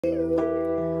The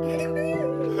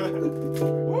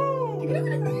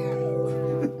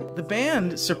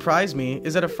band Surprise Me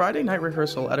is at a Friday night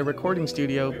rehearsal at a recording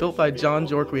studio built by John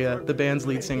Jorquia, the band's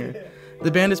lead singer. The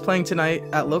band is playing tonight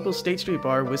at local State Street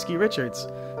bar Whiskey Richards.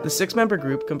 The 6-member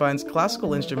group combines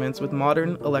classical instruments with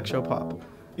modern electro-pop.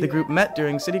 The group met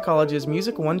during City College's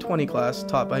Music 120 class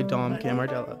taught by Dom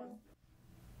Camardella.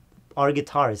 Our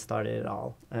guitarist started it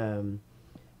all.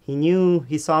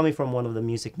 He saw me from one of the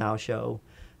Music Now show,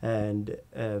 and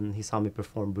he saw me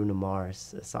perform Bruno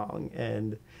Mars' song,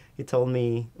 and he told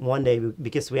me one day,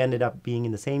 because we ended up being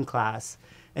in the same class,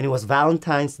 and it was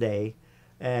Valentine's Day,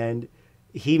 and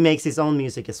he makes his own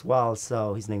music as well,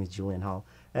 so his name is Julian Hall,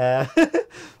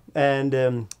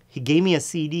 and he gave me a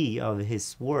CD of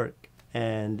his work,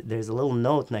 and there's a little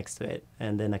note next to it,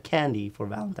 and then a candy for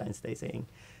Valentine's Day saying,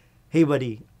 "Hey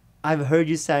buddy, I've heard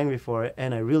you sing before,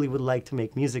 and I really would like to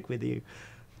make music with you.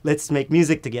 Let's make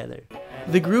music together."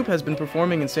 The group has been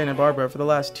performing in Santa Barbara for the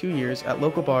last 2 years at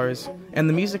local bars and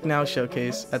the Music Now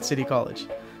showcase at City College.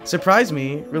 Surprise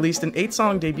Me released an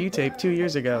 8-song debut tape 2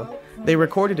 years ago. They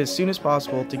recorded as soon as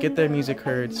possible to get their music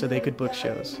heard so they could book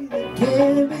shows.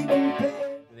 The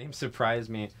name Surprise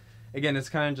Me. Again, it's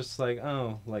kind of just like,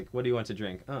 oh, like, what do you want to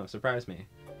drink? Oh, surprise me.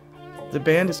 The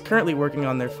band is currently working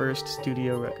on their first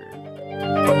studio record.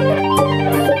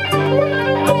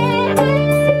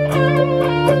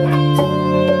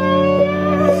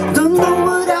 Don't know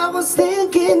what I was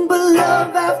thinking, but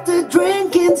love after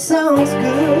drinking sounds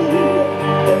good.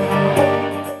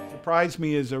 Surprise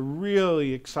Me is a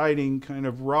really exciting kind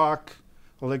of rock,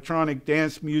 electronic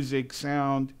dance music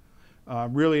sound,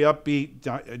 really upbeat.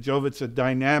 Jovet's a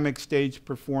dynamic stage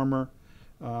performer.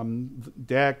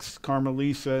 Dex,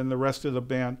 Carmelisa, and the rest of the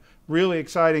band. Really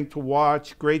exciting to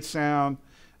watch, great sound,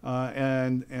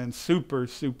 and super,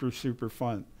 super, super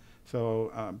fun.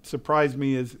 So Surprise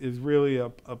Me is really a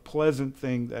pleasant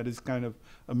thing that has kind of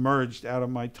emerged out of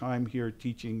my time here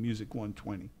teaching Music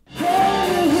 120.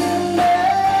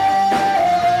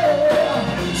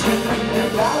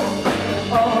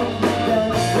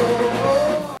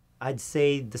 I'd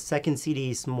say the second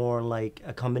CD is more like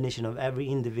a combination of every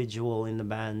individual in the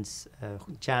band's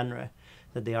genre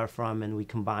that they are from, and we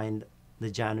combined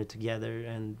the genre together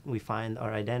and we find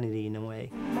our identity in a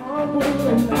way.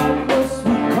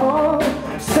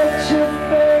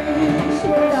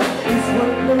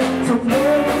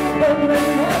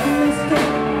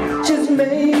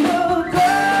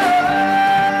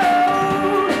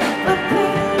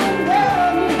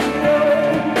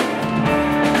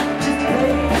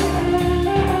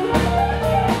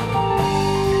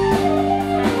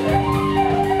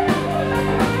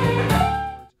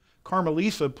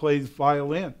 Carmelisa plays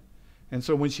violin, and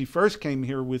so when she first came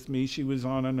here with me, she was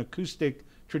on an acoustic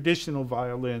traditional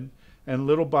violin, and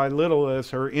little by little,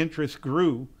 as her interest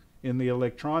grew in the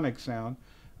electronic sound,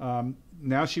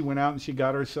 now she went out and she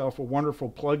got herself a wonderful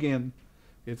plug-in.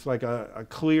 It's like a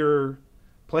clear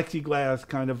plexiglass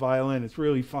kind of violin. It's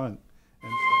really fun.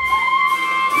 And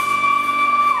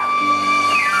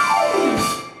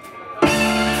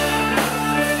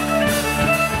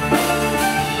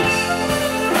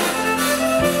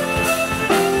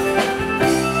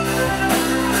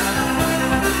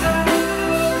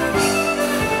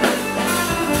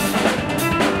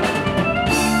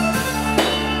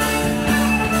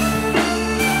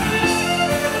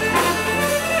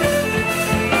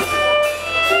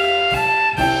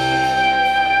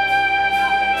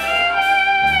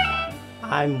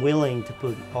I'm willing to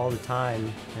put all the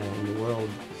time in the world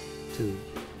to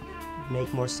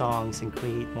make more songs and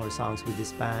create more songs with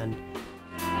this band.